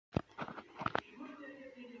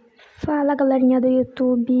Fala galerinha do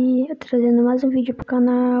YouTube, eu tô trazendo mais um vídeo pro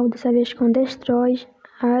canal, dessa vez com Destroy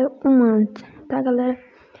Humant, tá galera?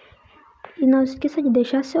 E não se esqueça de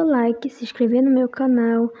deixar seu like, se inscrever no meu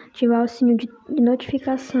canal, ativar o sininho de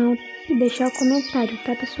notificação e deixar o comentário,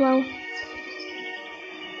 tá pessoal?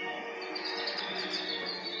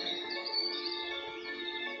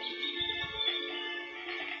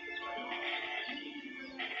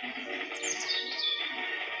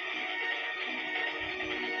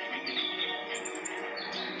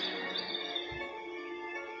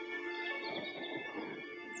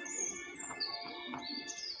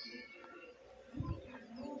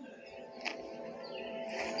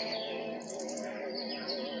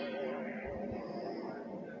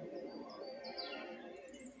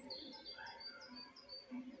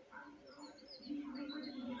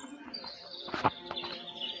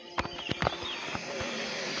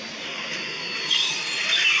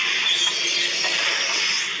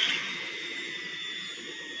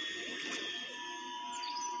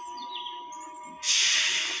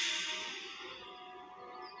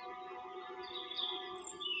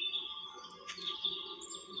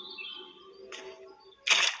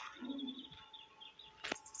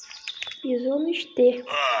 Pisou no esterco.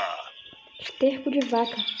 Esterco de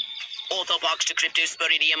vaca. Orthobox to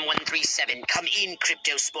Cryptosporidium 137. Come in,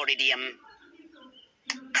 Cryptosporidium.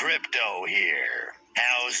 Crypto here.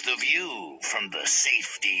 How's the view from the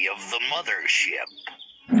safety of the mothership?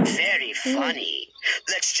 Very funny.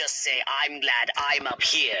 Let's just say I'm glad I'm up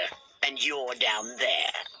here and you're down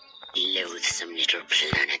there. Loathsome little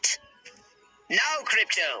planet. Now,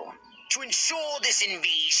 Crypto, to ensure this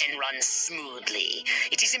invasion runs smoothly,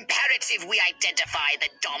 it is imperative we identify the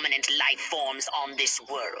dominant life forms on this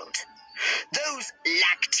world. Those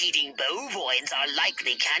lactating bovoids are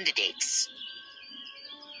likely candidates.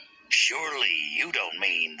 Surely you don't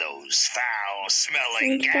mean those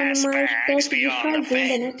foul-smelling Tá gas numa bags espécie de beyond the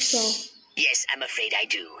fazenda, né, fence? pessoal? Yes, I'm afraid I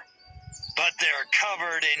do. But they're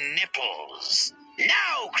covered in nipples.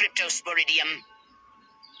 Now, Cryptosporidium.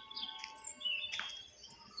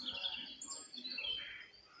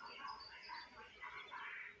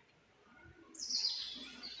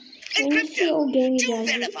 Iniciou o game To já,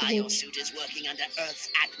 verify your gente. suit is working under Earth's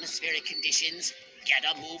atmospheric conditions, get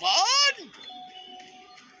a move on.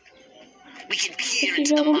 We can peer Esse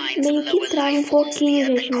into the jogo minds of meio que lower trava life um forms pouquinho,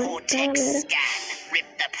 via the gente, mas tá, cortex galera? scan.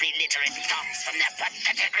 Rip the preliterate thoughts from their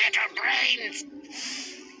pathetic little brains.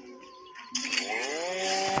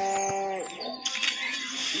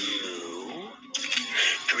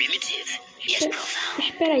 Primitive, yet profound.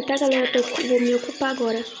 Espera aí, tá galera? Eu vou me ocupar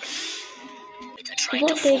agora.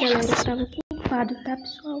 Voltei, galera. Eu tava ocupado, tá,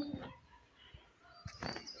 pessoal?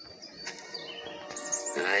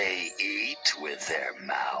 They eat with their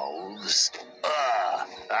mouths.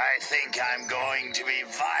 I think I'm going to be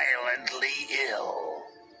violently ill.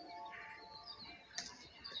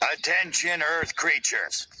 Attention, Earth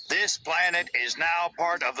creatures. This planet is now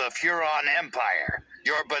part of the Furon Empire.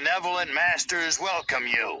 Your benevolent masters welcome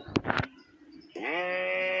you.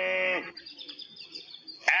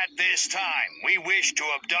 At this time, we wish to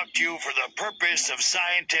abduct you for the purpose of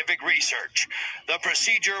scientific research. The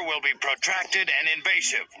procedure will be protracted and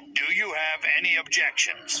invasive. Do you have any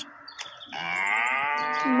objections?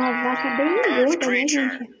 Uma vaca bem Earth gorda, né, creature,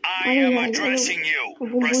 gente? I Olha am aí, addressing you. o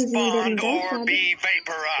bumbumzinho dele Respond or engraçado. be As pessoas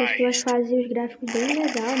vaporized. fazem os gráficos bem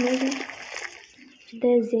legal, né, gente? Os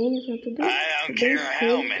desenhos são tudo I don't bem care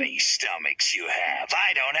how feito. many stomachs you have.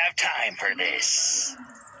 I don't have time for this.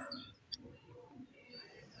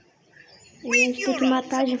 A gente tem que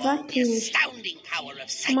matar as vaquinhas. Astounding power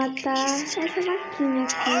of Vou matar psychokinesis. essa vaquinha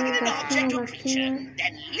Target an aqui, object vaquinha, or creature, vaquinha.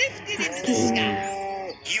 then lift it into the Vaquinha. sky.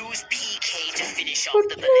 Use PK to finish off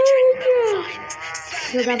the belligerent bovines.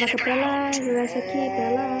 Jogar a vaca pra lá, jogar essa aqui pra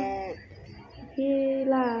lá. Aqui,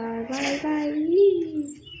 lá, vai, vai.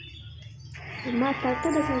 Ih. Vou matar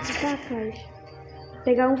todas essas vacas.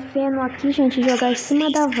 Pegar um feno aqui, gente, e jogar em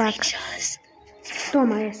cima da vaca.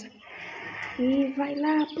 Toma essa. E vai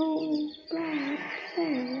lá pro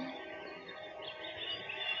céu.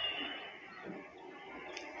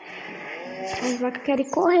 As vacas querem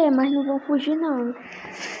correr, mas não vão fugir não.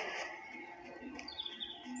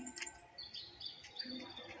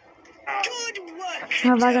 Good work,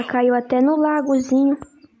 A vaca caiu até no lagozinho.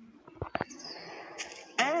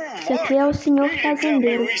 Esse aqui é o senhor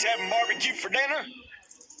fazendeiro.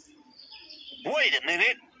 Wait a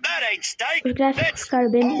minute. That ain't steak. Os gráficos ficaram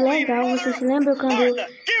bem legal. Vocês se lembram quando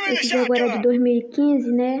esse jogo era de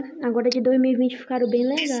 2015, né? Agora de 2020 ficaram bem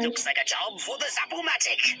This legais. looks like a job for the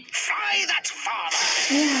Zapomatic. Fry that farmer.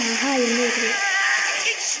 Raio negro.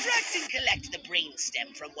 It's Extract and collect the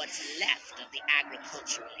brainstem from what's left of the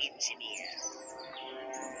agricultural engineer.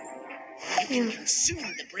 You can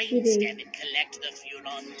consume the brainstem and collect the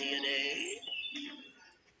furon DNA.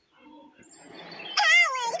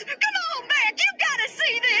 Harold, come on back! You gotta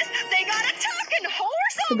see this! They got a talking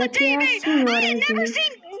horse on the TV! I ain't never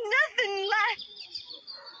seen nothing like...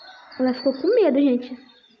 Ela ficou com medo, gente.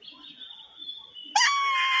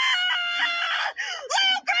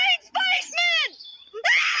 Little green spaceman!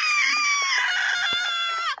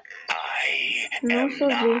 Não sou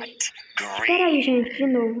ver. Espera aí, gente, de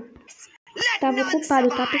novo. Tava ocupado,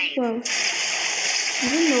 tá, pessoal?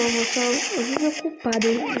 De novo, eu vivo ocupado,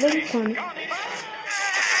 de vez em quando.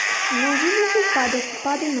 Não vivo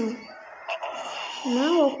ocupado não.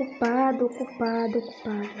 Não, ocupado.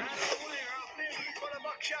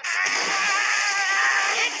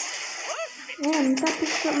 Muita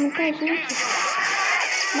pessoa, muita gente.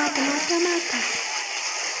 Mata.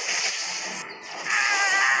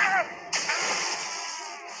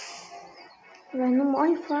 Mas não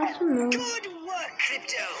morre fácil, não.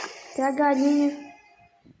 Até a galinha.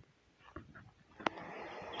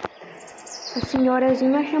 A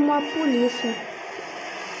senhorazinha chamou a polícia.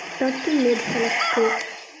 Tanto medo que ela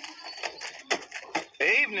ficou.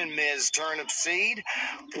 Evening, Ms. Turnip Seed.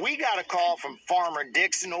 We got a call from Farmer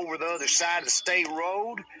Dixon over the other side of the state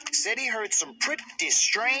road. Said he heard some pretty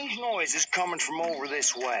strange noises coming from over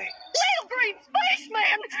this way. Little green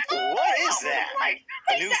spaceman! What is that?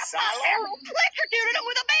 A new silo? Electrocuted him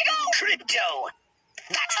with a big old crypto!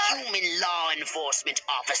 That human law enforcement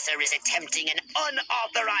officer is attempting an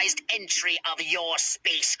unauthorized entry of your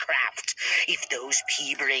spacecraft. If those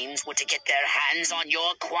pea-brains were to get their hands on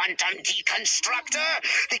your quantum deconstructor,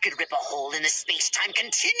 they could rip a hole in the space-time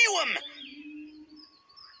continuum.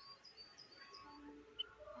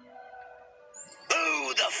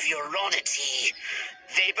 Oh, the furonity.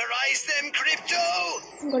 Vaporize them,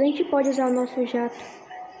 Crypto! Agora a gente pode usar o nosso jato.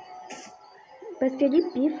 Parece que ele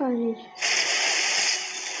pifa, gente.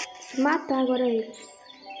 Matar agora eles.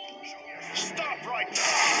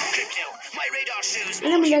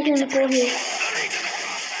 Olha a mulher querendo correr.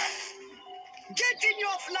 Get in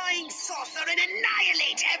your flying saucer and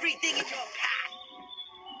annihilate everything in your path.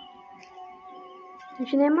 A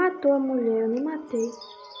gente nem matou a mulher, eu nem matei.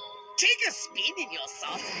 Take a spin in your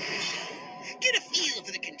saucer. Get a feel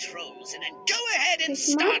for the controls and then go ahead and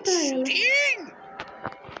start steering.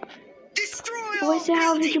 Eu vou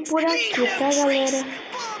encerrar o vídeo por aqui, tá, galera?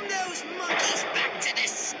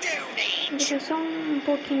 Vou deixar só um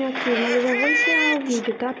pouquinho aqui, mas eu já vou encerrar o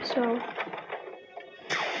vídeo, tá, pessoal?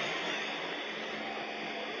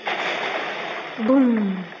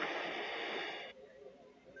 Bum!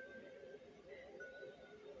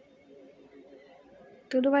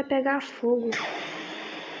 Tudo vai pegar fogo.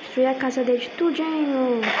 Destruir a casa deles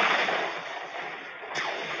tudinho.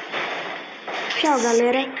 Tchau,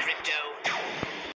 galera.